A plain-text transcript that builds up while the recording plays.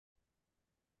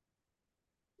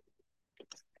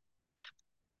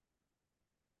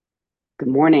Good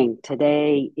morning.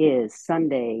 Today is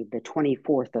Sunday, the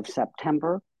 24th of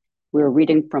September. We're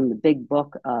reading from the big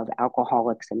book of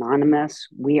Alcoholics Anonymous.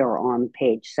 We are on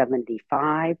page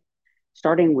 75,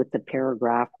 starting with the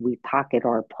paragraph, "We pocket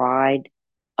our pride,"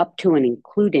 up to and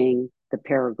including the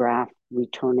paragraph,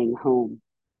 "Returning home."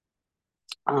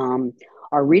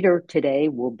 Our reader today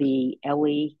will be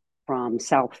Ellie from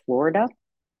South Florida,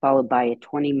 followed by a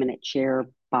 20-minute share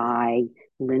by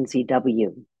Lindsey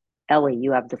W. Ellie,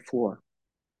 you have the floor.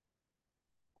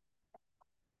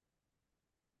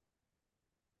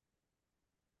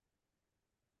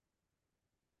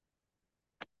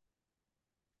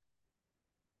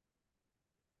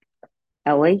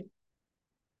 Ellie?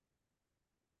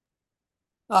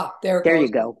 There it There you goes.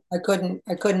 go. I couldn't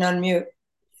unmute.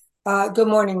 Good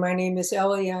morning. My name is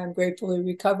Ellie. I'm gratefully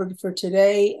recovered for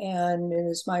today, and it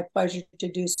is my pleasure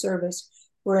to do service.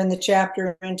 We're in the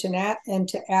chapter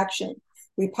into action.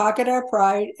 We pocket our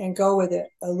pride and go with it,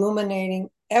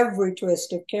 illuminating every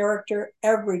twist of character,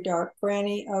 every dark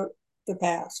cranny of the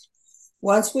past.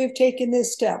 Once we've taken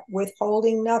this step,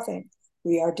 withholding nothing,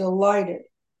 we are delighted.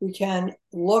 We can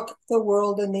look the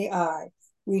world in the eye.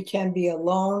 We can be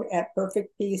alone at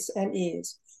perfect peace and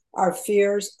ease. Our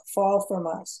fears fall from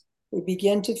us. We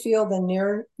begin to feel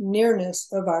the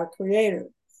nearness of our Creator.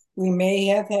 We may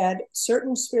have had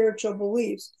certain spiritual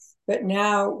beliefs, but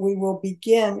now we will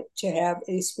begin to have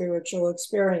a spiritual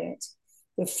experience.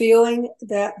 The feeling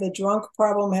that the drunk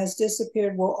problem has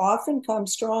disappeared will often come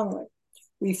strongly.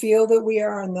 We feel that we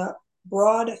are on the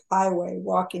broad highway,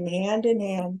 walking hand in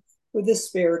hand with the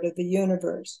spirit of the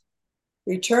universe.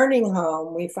 Returning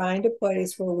home, we find a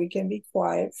place where we can be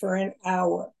quiet for an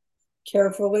hour,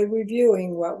 carefully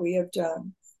reviewing what we have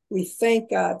done. We thank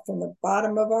God from the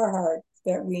bottom of our heart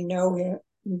that we know Him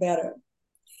better.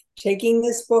 Taking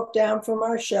this book down from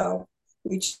our shelf,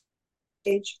 we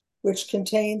page which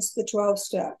contains the 12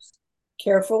 steps.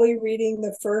 Carefully reading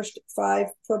the first 5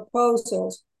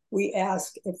 proposals, we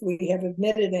ask if we have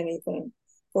omitted anything,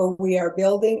 for we are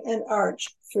building an arch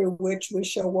through which we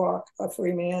shall walk a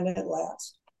free man at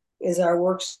last. Is our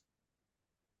work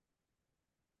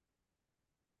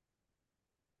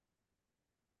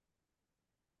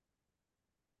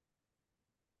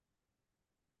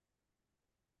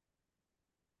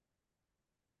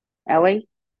Ellie?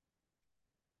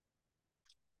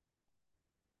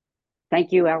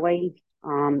 Thank you, Ellie.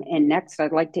 And next,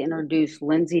 I'd like to introduce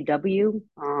Lindsey W.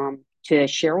 To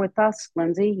share with us.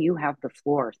 Lindsey, you have the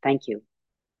floor. Thank you.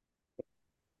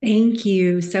 Thank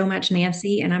you so much,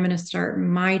 Nancy. And I'm going to start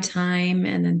my time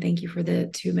and then thank you for the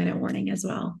 2-minute warning as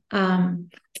well.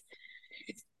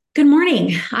 Good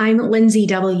morning. I'm Lindsey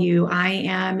W. I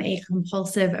am a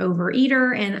compulsive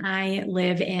overeater and I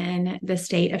live in the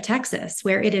state of Texas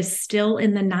where it is still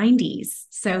in the 90s.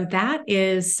 So that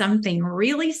is something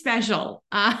really special.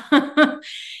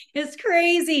 It's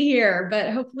crazy here,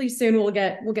 but hopefully soon we'll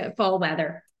get fall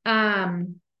weather.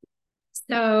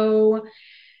 So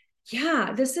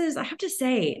yeah, I have to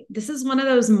say, this is one of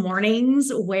those mornings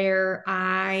where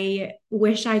I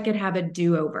wish I could have a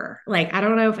do-over. Like, I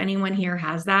don't know if anyone here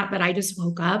has that, but I just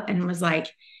woke up and was like,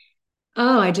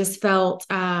 oh, I just felt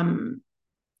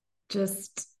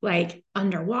just like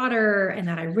underwater and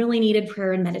that I really needed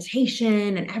prayer and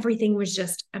meditation and everything was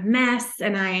just a mess.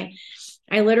 And I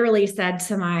literally said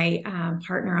to my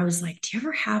partner, I was like, do you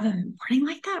ever have a morning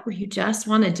like that where you just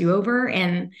want a do-over?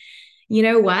 And you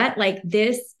know what? Like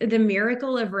the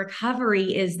miracle of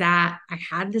recovery is that I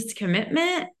had this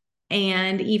commitment.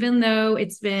 And even though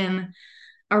it's been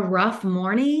a rough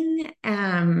morning,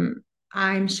 I'm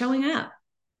showing up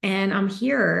and I'm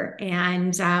here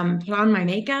and put on my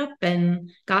makeup and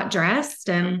got dressed.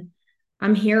 And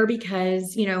I'm here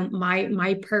because,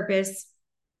 my purpose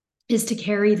is to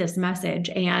carry this message.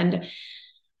 And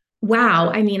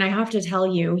wow. I mean, I have to tell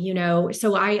you,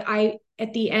 so I,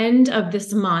 at the end of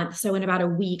this month, so in about a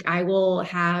week, I will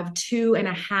have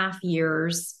 2.5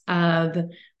 years of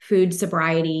food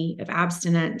sobriety, of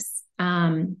abstinence.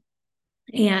 And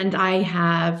I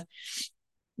have,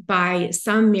 by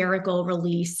some miracle,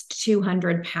 released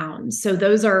 200 pounds. So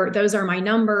those are my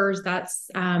numbers. That's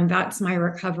my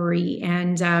recovery.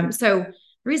 And so the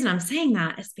reason I'm saying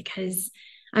that is because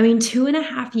I mean,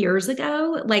 2.5 years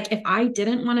ago, like if I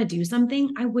didn't want to do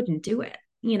something, I wouldn't do it.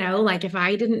 Like if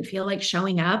I didn't feel like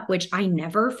showing up, which I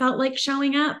never felt like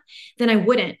showing up, then I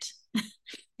wouldn't.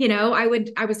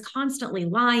 I was constantly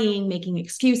lying, making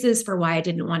excuses for why I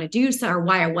didn't want to do so or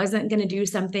why I wasn't going to do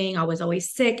something. I was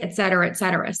always sick, et cetera, et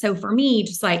cetera. So for me,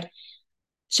 just like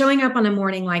showing up on a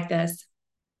morning like this,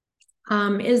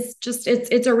 is just,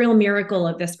 it's a real miracle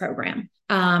of this program.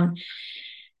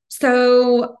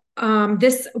 So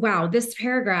This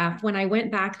paragraph, when I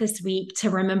went back this week to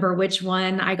remember which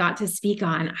one I got to speak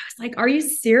on, I was like, are you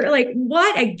serious? Like,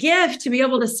 what a gift to be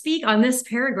able to speak on this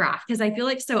paragraph. Because I feel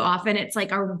like so often it's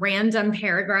like a random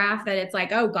paragraph that it's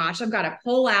like, oh gosh, I've got to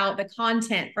pull out the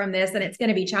content from this and it's going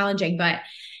to be challenging. But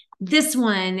this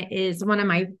one is one of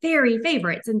my very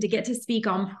favorites. And to get to speak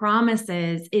on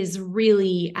promises is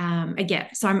really a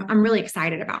gift. So I'm really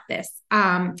excited about this.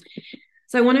 So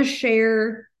I want to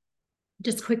share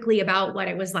just quickly about what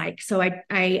it was like. So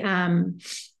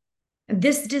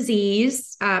this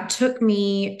disease took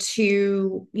me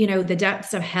to, the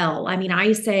depths of hell. I mean,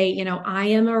 I say, I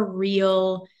am a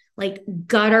real like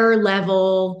gutter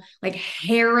level, like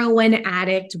heroin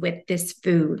addict with this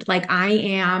food. Like I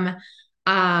am,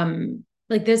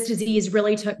 like this disease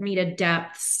really took me to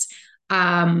depths,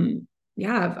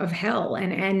 of hell.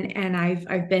 And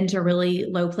I've been to really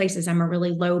low places. I'm a really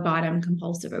low bottom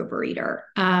compulsive overeater.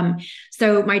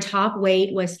 So my top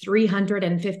weight was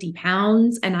 350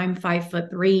 pounds and I'm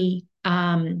 5'3".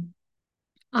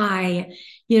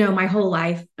 My whole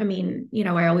life,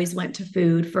 I always went to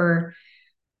food for,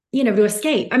 to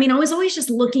escape. I mean, I was always just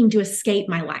looking to escape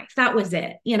my life. That was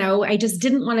it. I just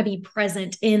didn't want to be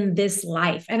present in this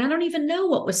life. And I don't even know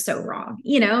what was so wrong,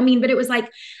 but it was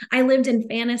like, I lived in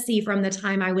fantasy from the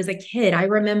time I was a kid. I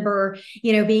remember,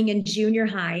 being in junior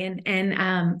high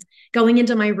and going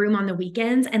into my room on the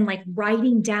weekends and like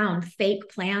writing down fake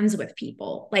plans with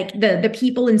people, like the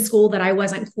people in school that I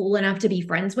wasn't cool enough to be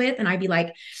friends with. And I'd be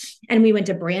like, and we went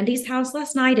to Brandy's house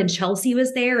last night and Chelsea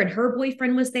was there and her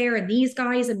boyfriend was there and these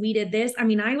guys, and we did this. I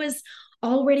mean, I was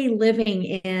already living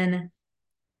in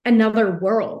another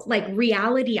world, like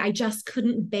reality. I just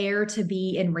couldn't bear to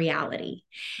be in reality.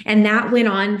 And that went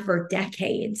on for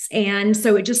decades. And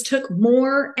so it just took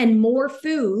more and more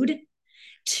food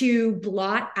to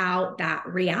blot out that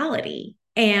reality.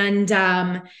 And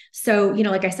so,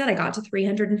 like I said, I got to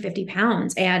 350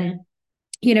 pounds. And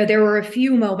there were a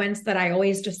few moments that I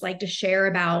always just like to share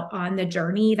about on the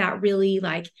journey that really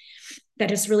that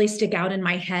just really stick out in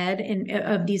my head and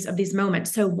of these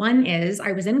moments. So one is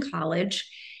I was in college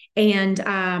and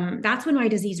that's when my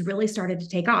disease really started to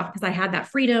take off because I had that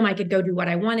freedom. I could go do what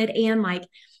I wanted. And like,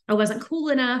 I wasn't cool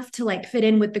enough to like fit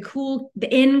in with the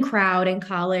in crowd in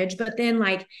college. But then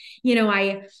like,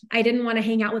 I didn't want to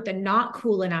hang out with the not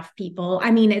cool enough people.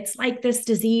 I mean, it's like this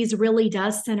disease really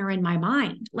does center in my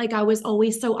mind. Like I was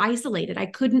always so isolated. I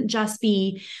couldn't just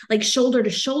be like shoulder to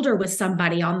shoulder with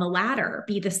somebody on the ladder,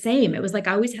 be the same. It was like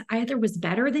I either was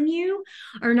better than you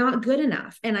or not good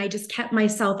enough. And I just kept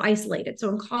myself isolated. So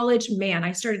in college, man,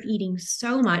 I started eating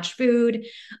so much food.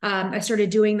 I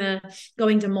started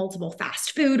going to multiple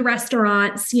fast food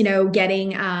restaurants,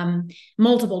 getting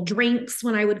multiple drinks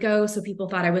when I would go. So people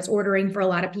thought I was ordering for a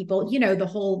lot of people, the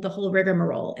whole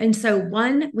rigmarole. And so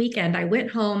one weekend I went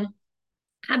home,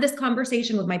 had this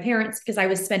conversation with my parents because I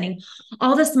was spending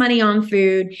all this money on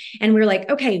food. And we were like,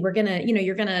 okay, we're going to,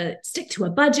 you're going to stick to a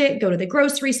budget, go to the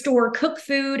grocery store, cook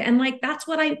food. And like, that's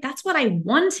what I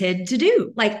wanted to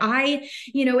do. Like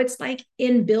it's like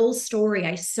in Bill's story,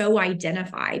 I so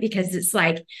identify because it's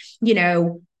like,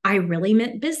 I really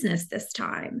meant business this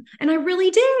time. And I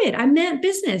really did. I meant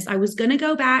business. I was going to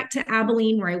go back to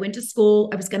Abilene where I went to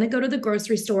school. I was going to go to the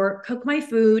grocery store, cook my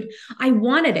food. I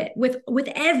wanted it with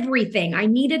everything. I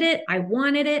needed it. I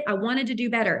wanted it. I wanted to do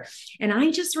better. And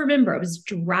I just remember I was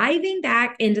driving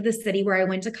back into the city where I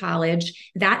went to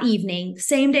college that evening,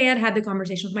 same day I'd had the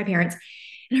conversation with my parents.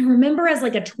 And I remember as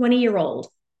like a 20-year-old,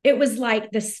 it was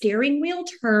like the steering wheel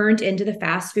turned into the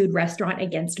fast food restaurant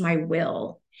against my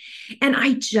will. And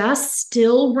I just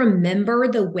still remember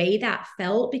the way that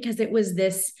felt because it was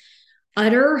this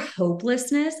utter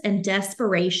hopelessness and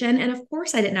desperation. And of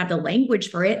course, I didn't have the language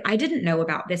for it. I didn't know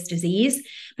about this disease,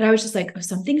 but I was just like, oh,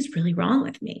 something's really wrong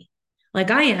with me.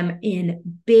 Like I am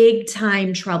in big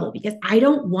time trouble because I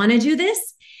don't want to do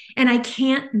this and I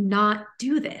can't not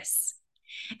do this.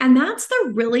 And that's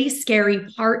the really scary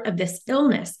part of this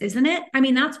illness, isn't it? I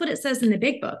mean, that's what it says in the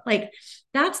big book. Like,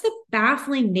 that's the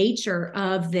baffling nature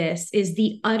of this is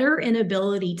the utter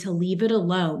inability to leave it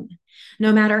alone,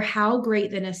 no matter how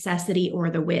great the necessity or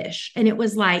the wish. And it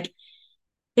was like,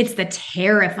 it's the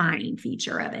terrifying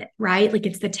feature of it, right? Like,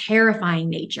 it's the terrifying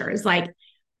nature. It's like,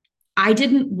 I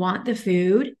didn't want the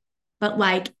food, but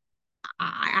like,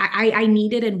 I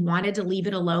needed and wanted to leave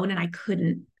it alone and I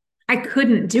couldn't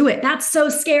do it. That's so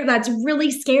scary. That's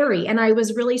really scary. And I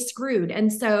was really screwed.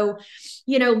 And so,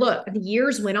 look, the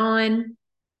years went on.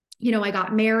 I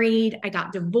got married, I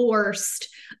got divorced.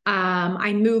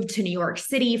 I moved to New York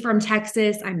City from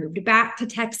Texas. I moved back to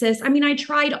Texas. I mean, I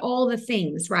tried all the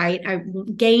things, right? I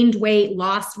gained weight,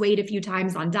 lost weight a few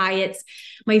times on diets.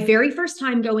 My very first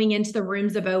time going into the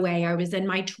rooms of OA, I was in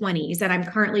my 20s and I'm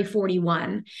currently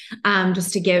 41,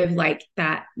 just to give like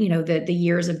that, the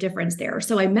years of difference there.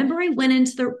 So I remember I went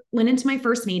into my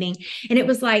first meeting and it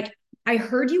was like, I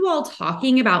heard you all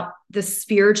talking about the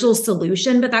spiritual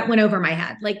solution, but that went over my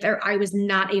head. Like I was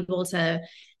not able to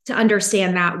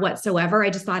understand that whatsoever. I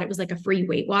just thought it was like a free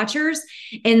Weight Watchers.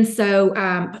 And so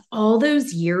all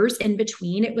those years in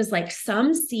between, it was like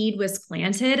some seed was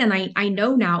planted. And I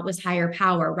know now it was higher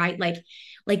power, right? Like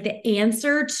the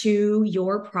answer to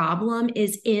your problem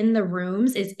is in the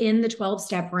rooms, is in the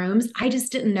 12-step rooms. I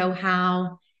just didn't know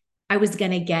how I was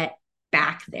going to get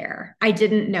back there. I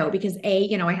didn't know because A,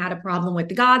 I had a problem with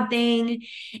the God thing,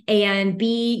 and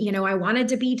B, I wanted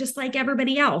to be just like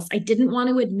everybody else. I didn't want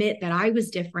to admit that I was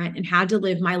different and had to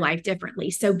live my life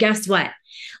differently. So guess what?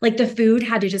 Like the food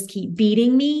had to just keep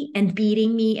beating me and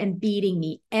beating me and beating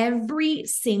me. Every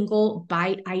single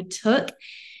bite I took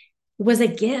was a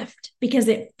gift because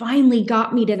it finally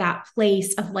got me to that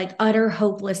place of like utter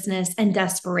hopelessness and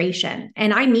desperation.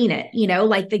 And I mean it,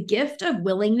 like the gift of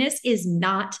willingness is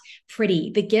not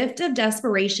pretty. The gift of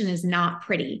desperation is not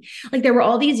pretty. Like there were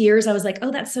all these years I was like,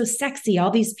 oh, that's so sexy. All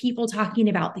these people talking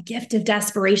about the gift of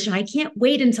desperation. I can't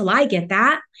wait until I get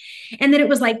that. And then it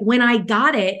was like, when I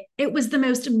got it, it was the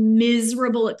most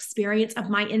miserable experience of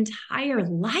my entire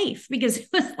life because it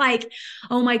was like,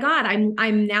 oh my God,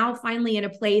 I'm now finally in a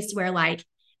place where like,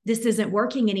 this isn't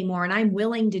working anymore and I'm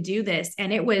willing to do this.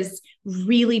 And it was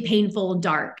really painful and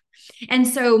dark. And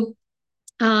so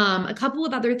a couple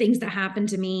of other things that happened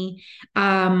to me,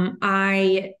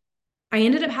 I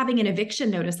ended up having an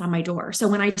eviction notice on my door. So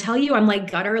when I tell you I'm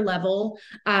like gutter level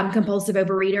compulsive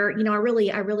overeater, I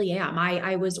really am.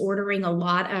 I was ordering a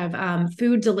lot of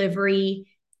food delivery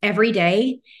every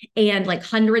day and like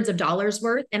hundreds of dollars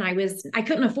worth. And I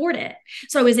couldn't afford it.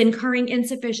 So I was incurring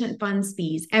insufficient funds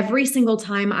fees every single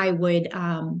time I would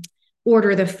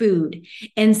order the food.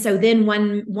 And so then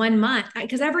one month,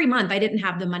 because every month I didn't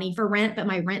have the money for rent, but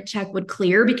my rent check would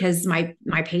clear because my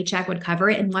paycheck would cover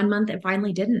it. And one month it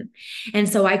finally didn't. And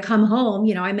so I come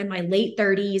home, I'm in my late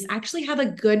 30s, actually have a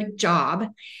good job,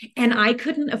 and I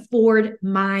couldn't afford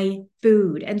my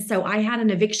food. And so I had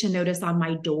an eviction notice on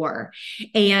my door.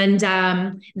 And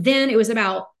then it was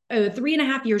about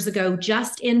 3.5 years ago,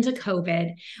 just into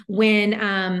COVID, when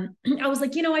I was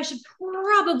like, I should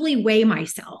probably weigh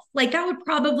myself. Like that would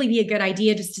probably be a good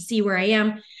idea just to see where I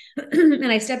am. And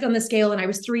I stepped on the scale and I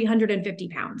was 350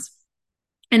 pounds.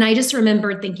 And I just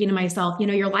remembered thinking to myself,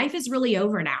 your life is really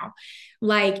over now.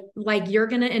 Like you're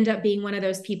going to end up being one of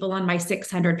those people on my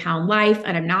 600-pound life.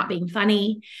 And I'm not being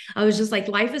funny. I was just like,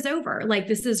 life is over. Like,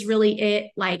 this is really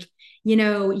it. Like,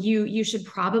 you should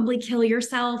probably kill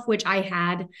yourself, which I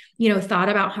had, thought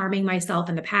about harming myself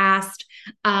in the past.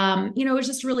 It was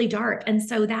just really dark. And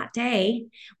so that day,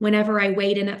 whenever I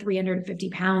weighed in at 350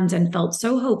 pounds and felt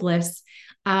so hopeless,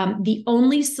 the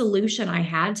only solution I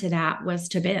had to that was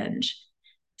to binge.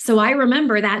 So I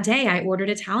remember that day I ordered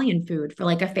Italian food for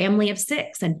like a family of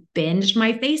 6 and binged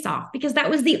my face off because that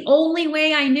was the only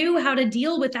way I knew how to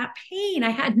deal with that pain.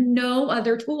 I had no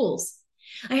other tools.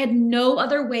 I had no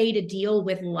other way to deal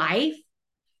with life,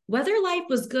 whether life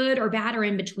was good or bad or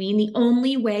in between. The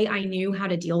only way I knew how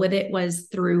to deal with it was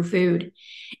through food.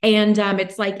 And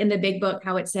it's like in the big book,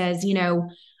 how it says,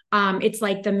 it's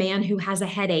like the man who has a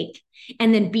headache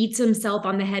and then beats himself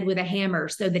on the head with a hammer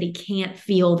so that he can't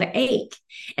feel the ache.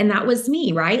 And that was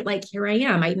me, right? Like, here I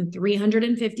am. I'm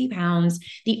 350 pounds.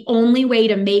 The only way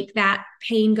to make that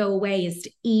pain go away is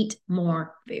to eat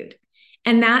more food.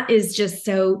 And that is just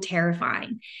so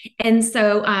terrifying. And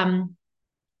so,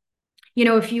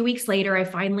 a few weeks later, I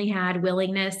finally had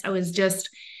willingness. I was just,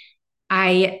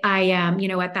 at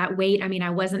that weight, I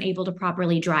wasn't able to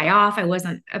properly dry off. I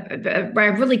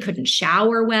really couldn't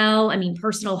shower well.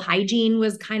 Personal hygiene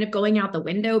was kind of going out the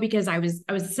window because I was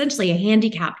essentially a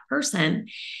handicapped person.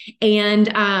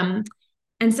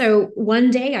 And so one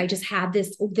day I just had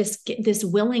this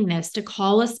willingness to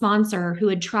call a sponsor who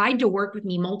had tried to work with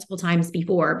me multiple times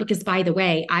before, because by the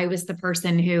way, I was the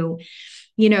person who,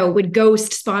 would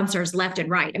ghost sponsors left and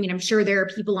right. I'm sure there are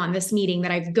people on this meeting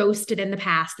that I've ghosted in the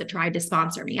past that tried to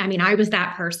sponsor me. I was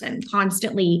that person,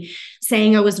 constantly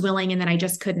saying I was willing and then I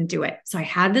just couldn't do it. So I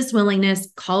had this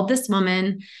willingness, called this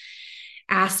woman,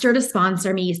 asked her to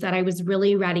sponsor me, said I was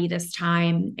really ready this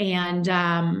time. And,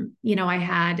 I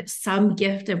had some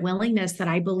gift of willingness that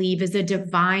I believe is a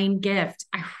divine gift.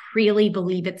 I really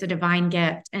believe it's a divine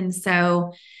gift. And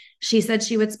so She said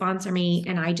she would sponsor me,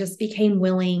 and I just became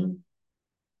willing,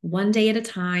 one day at a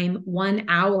time, 1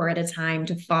 hour at a time,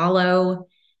 to follow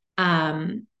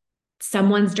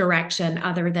someone's direction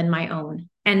other than my own.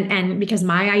 And because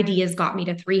my ideas got me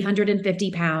to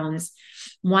 350 pounds,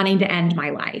 wanting to end my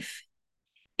life.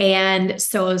 And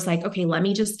so I was like, okay, let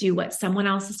me just do what someone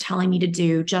else is telling me to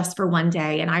do just for one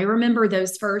day. And I remember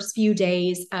those first few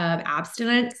days of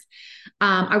abstinence.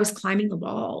 I was climbing the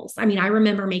walls. I mean, I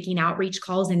remember making outreach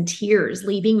calls in tears,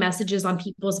 leaving messages on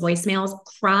people's voicemails,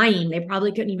 crying. They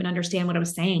probably couldn't even understand what I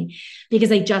was saying because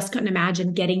they just couldn't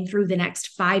imagine getting through the next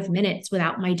 5 minutes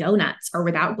without my donuts or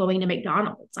without going to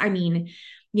McDonald's. I mean,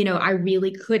 I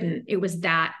really couldn't. It was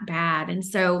that bad. And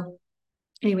so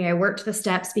anyway, I worked the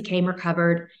steps, became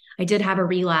recovered. I did have a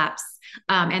relapse.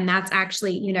 And that's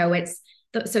actually,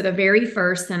 so the very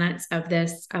first sentence of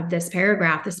this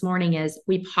paragraph this morning is,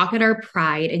 we pocket our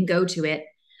pride and go to it,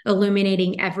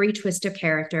 illuminating every twist of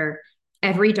character,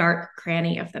 every dark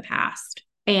cranny of the past.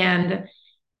 And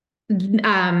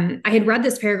I had read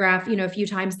this paragraph, a few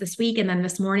times this week. And then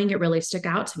this morning, it really stuck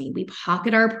out to me. We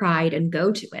pocket our pride and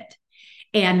go to it.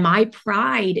 And my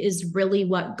pride is really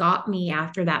what got me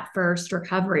after that first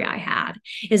recovery I had,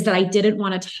 is that I didn't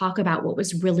want to talk about what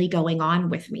was really going on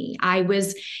with me. I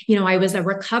was a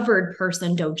recovered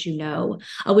person, don't you know?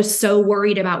 I was so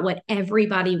worried about what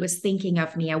everybody was thinking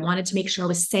of me. I wanted to make sure I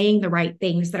was saying the right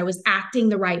things, that I was acting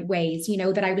the right ways,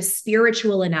 that I was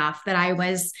spiritual enough, that I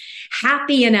was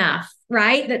happy enough,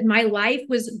 right? That my life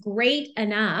was great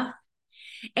enough.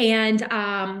 And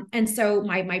so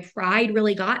my pride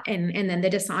really got, and then the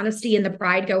dishonesty and the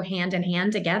pride go hand in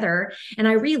hand together, and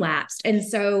I relapsed. And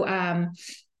so I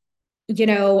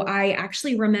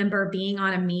actually remember being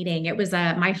on a meeting. It was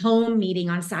my home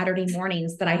meeting on Saturday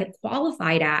mornings that I had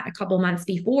qualified at a couple months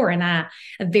before. And a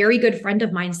very good friend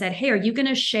of mine said, "Hey, are you going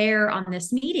to share on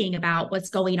this meeting about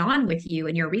what's going on with you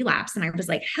and your relapse?" And I was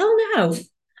like, hell no.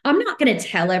 I'm not going to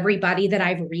tell everybody that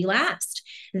I've relapsed.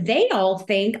 They all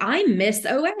think I'm Miss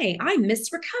OA, I'm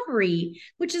Miss Recovery,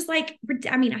 which is like,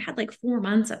 I mean, I had like 4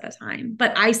 months at the time,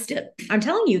 but I'm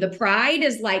telling you, the pride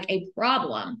is like a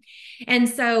problem. And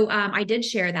so I did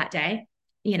share that day,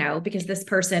 because this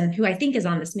person who I think is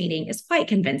on this meeting is quite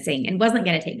convincing and wasn't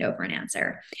going to take no for an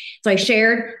answer. So I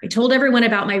told everyone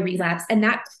about my relapse, and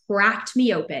that cracked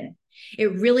me open.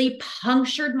 It really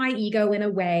punctured my ego in a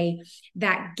way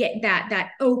that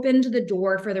opened the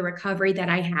door for the recovery that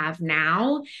I have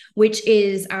now, which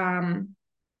is, I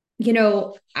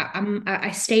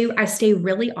stay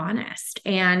really honest,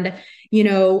 and,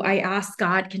 I ask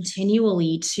God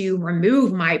continually to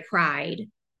remove my pride,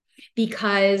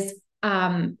 because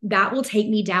that will take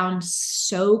me down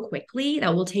so quickly.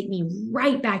 That will take me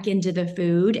right back into the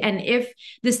food. And if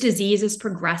this disease is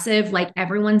progressive, like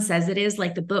everyone says it is,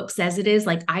 like the book says it is,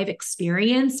 like I've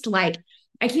experienced, like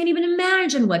I can't even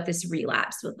imagine what this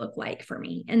relapse would look like for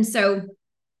me. And so,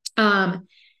 so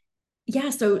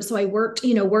I worked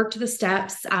the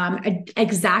steps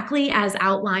exactly as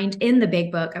outlined in the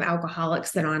big book of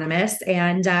Alcoholics Anonymous.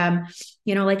 And,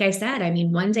 like I said, I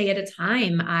mean, one day at a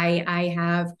time, I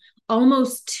have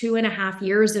almost 2.5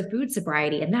 years of food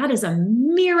sobriety. And that is a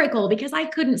miracle, because I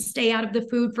couldn't stay out of the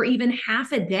food for even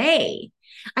half a day.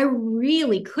 I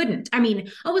really couldn't. I mean,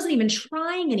 I wasn't even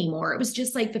trying anymore. It was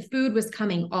just like the food was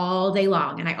coming all day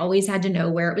long, and I always had to know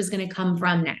where it was going to come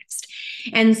from next.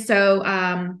 And so,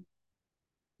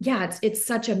 it's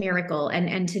such a miracle.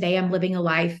 And today I'm living a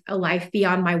life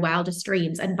beyond my wildest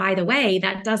dreams. And by the way,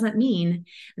 that doesn't mean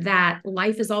that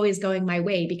life is always going my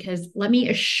way, because let me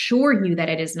assure you that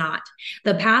it is not.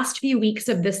 The past few weeks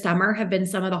of this summer have been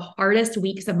some of the hardest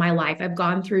weeks of my life. I've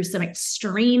gone through some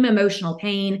extreme emotional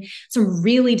pain, some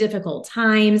really difficult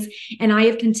times, and I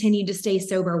have continued to stay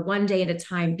sober one day at a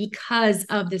time because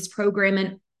of this program,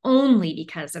 and only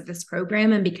because of this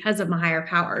program, and because of my higher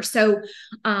power.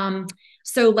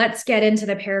 So let's get into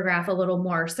the paragraph a little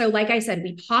more. So like I said,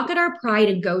 we pocket our pride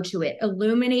and go to it,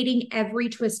 illuminating every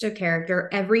twist of character,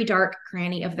 every dark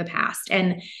cranny of the past.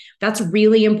 And that's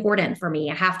really important for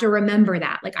me. I have to remember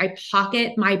that. Like, I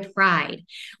pocket my pride,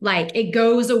 like it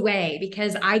goes away,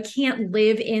 because I can't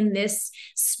live in this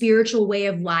spiritual way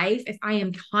of life if I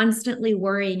am constantly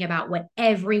worrying about what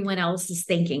everyone else is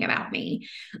thinking about me.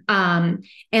 And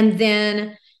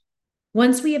then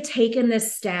once we have taken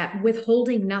this step,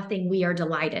 withholding nothing, we are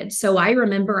delighted. So I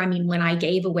remember, when I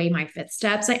gave away my 5th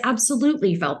steps, I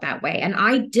absolutely felt that way. And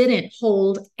I didn't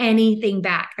hold anything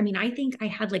back. I think I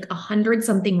had like 100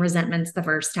 something resentments the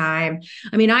first time.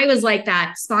 I was like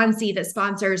that sponsee that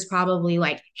sponsors probably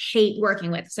like hate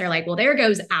working with. So they're like, well, there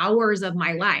goes hours of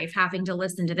my life having to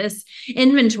listen to this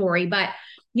inventory. But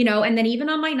And then even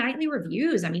on my nightly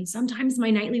reviews, I mean, sometimes my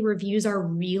nightly reviews are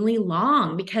really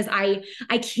long because I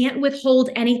can't withhold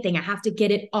anything. I have to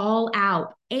get it all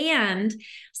out. And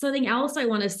something else I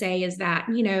want to say is that,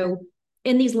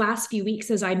 in these last few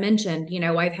weeks, as I mentioned,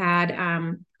 I've had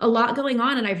a lot going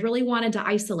on and I've really wanted to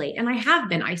isolate. And I have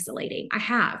been isolating.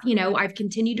 I've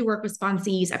continued to work with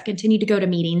sponsees. I've continued to go to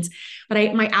meetings,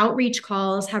 but my outreach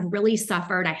calls have really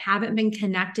suffered. I haven't been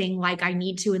connecting like I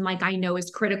need to and like I know is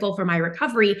critical for my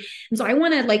recovery. And so I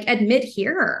want to admit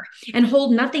here and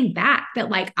hold nothing back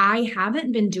that I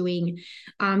haven't been doing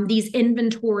these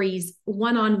inventories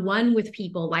one-on-one with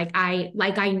people like I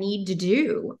need to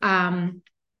do.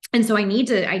 And so I need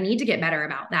to get better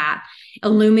about that,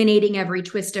 illuminating every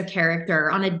twist of character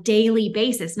on a daily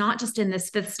basis, not just in this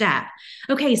fifth step.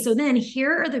 Okay, so then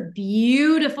here are the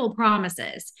beautiful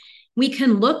promises. We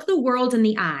can look the world in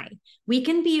the eye. We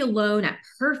can be alone at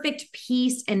perfect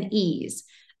peace and ease.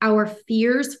 Our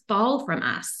fears fall from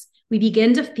us. We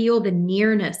begin to feel the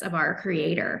nearness of our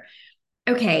Creator.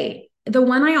 Okay, the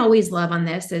one I always love on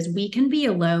this is we can be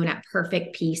alone at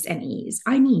perfect peace and ease.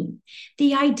 I mean,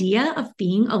 the idea of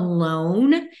being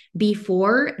alone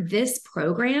before this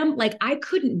program, I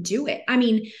couldn't do it. I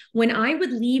mean, when I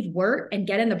would leave work and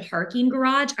get in the parking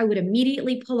garage, I would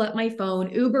immediately pull up my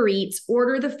phone, Uber Eats,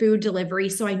 order the food delivery.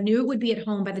 So I knew it would be at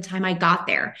home by the time I got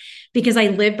there because I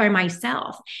live by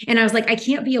myself. And I was like, I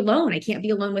can't be alone. I can't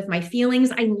be alone with my feelings.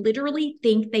 I literally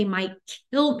think they might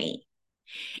kill me.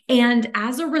 And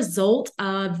as a result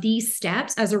of these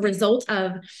steps, as a result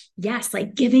of, yes,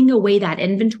 giving away that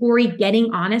inventory,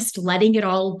 getting honest, letting it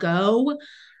all go,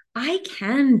 I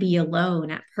can be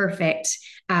alone at perfect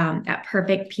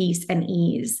peace and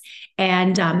ease.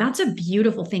 And that's a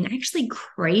beautiful thing. I actually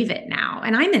crave it now.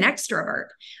 And I'm an extrovert,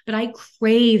 but I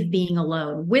crave being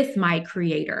alone with my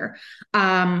Creator.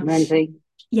 Lindsey?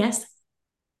 Yes.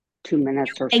 2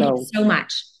 minutes or Thank so. you so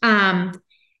much. And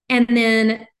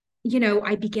then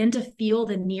I begin to feel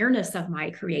the nearness of my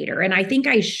Creator. And I think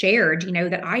I shared,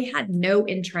 that I had no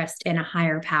interest in a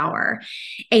higher power.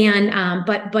 And,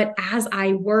 but as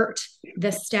I worked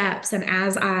the steps and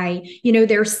as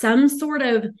there's some sort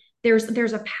of,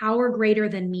 there's a power greater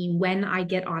than me when I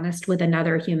get honest with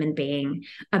another human being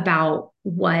about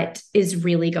what is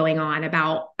really going on,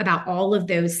 about all of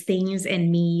those things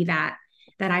in me that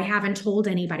I haven't told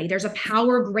anybody. There's a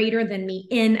power greater than me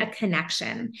in a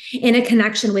connection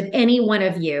with any one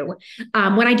of you.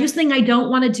 When I do something I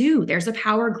don't want to do, there's a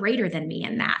power greater than me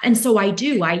in that. And so I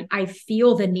do, I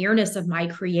feel the nearness of my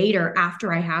Creator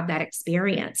after I have that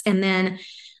experience. And then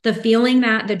the feeling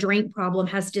that the drink problem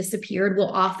has disappeared will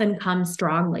often come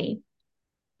strongly.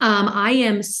 I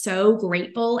am so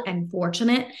grateful and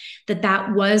fortunate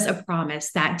that was a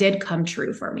promise that did come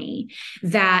true for me,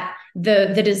 that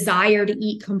the desire to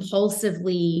eat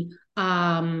compulsively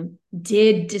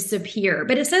did disappear,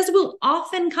 but it says will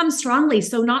often come strongly.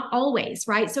 So not always,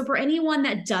 right? So for anyone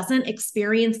that doesn't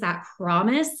experience that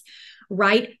promise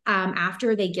right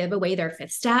after they give away their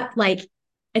fifth step,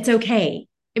 it's okay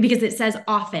because it says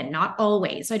often, not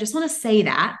always. So I just want to say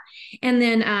that. And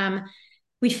then,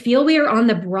 we feel we are on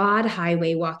the broad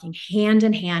highway walking hand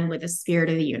in hand with the spirit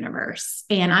of the universe.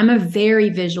 And I'm a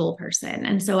very visual person.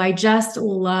 And so I just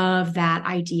love that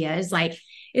idea is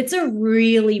it's a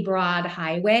really broad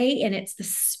highway and it's the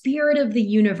spirit of the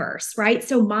universe, right?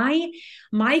 So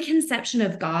my conception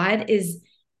of God is,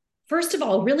 first of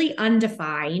all, really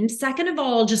undefined. Second of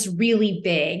all, just really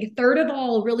big. Third of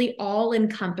all, really all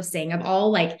encompassing of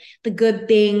all the good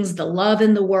things, the love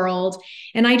in the world.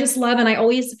 And I just love, and I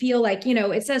always feel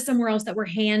it says somewhere else that we're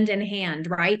hand in hand,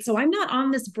 right? So I'm not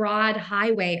on this broad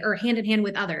highway or hand in hand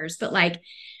with others, but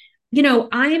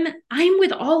I'm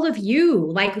with all of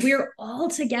you. We're all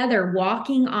together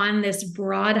walking on this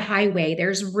broad highway.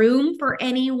 There's room for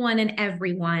anyone and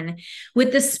everyone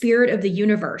with the spirit of the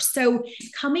universe. So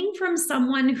coming from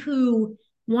someone who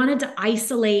wanted to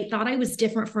isolate, thought I was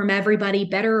different from everybody,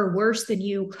 better or worse than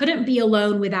you, couldn't be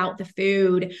alone without the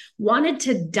food, wanted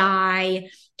to die,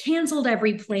 canceled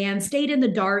every plan, stayed in the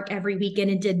dark every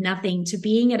weekend and did nothing, to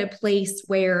being at a place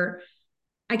where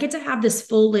I get to have this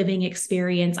full living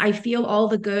experience. I feel all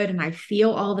the good and I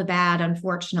feel all the bad.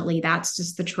 Unfortunately, that's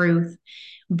just the truth.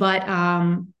 But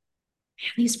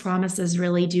these promises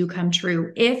really do come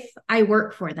true if I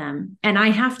work for them, and I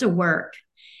have to work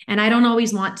and I don't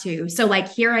always want to. So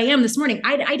here I am this morning.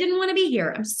 I didn't want to be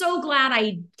here. I'm so glad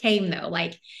I came though.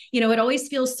 It always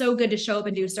feels so good to show up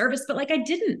and do service, but I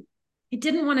didn't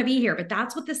want to be here, but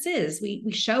that's what this is. We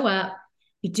show up,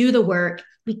 we do the work,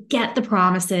 we get the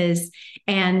promises,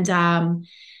 and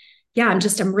yeah,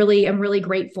 I'm really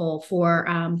grateful for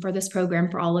this program,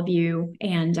 for all of you.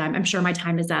 And I'm sure my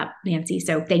time is up, Nancy.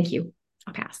 So thank you.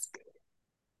 I'll pass.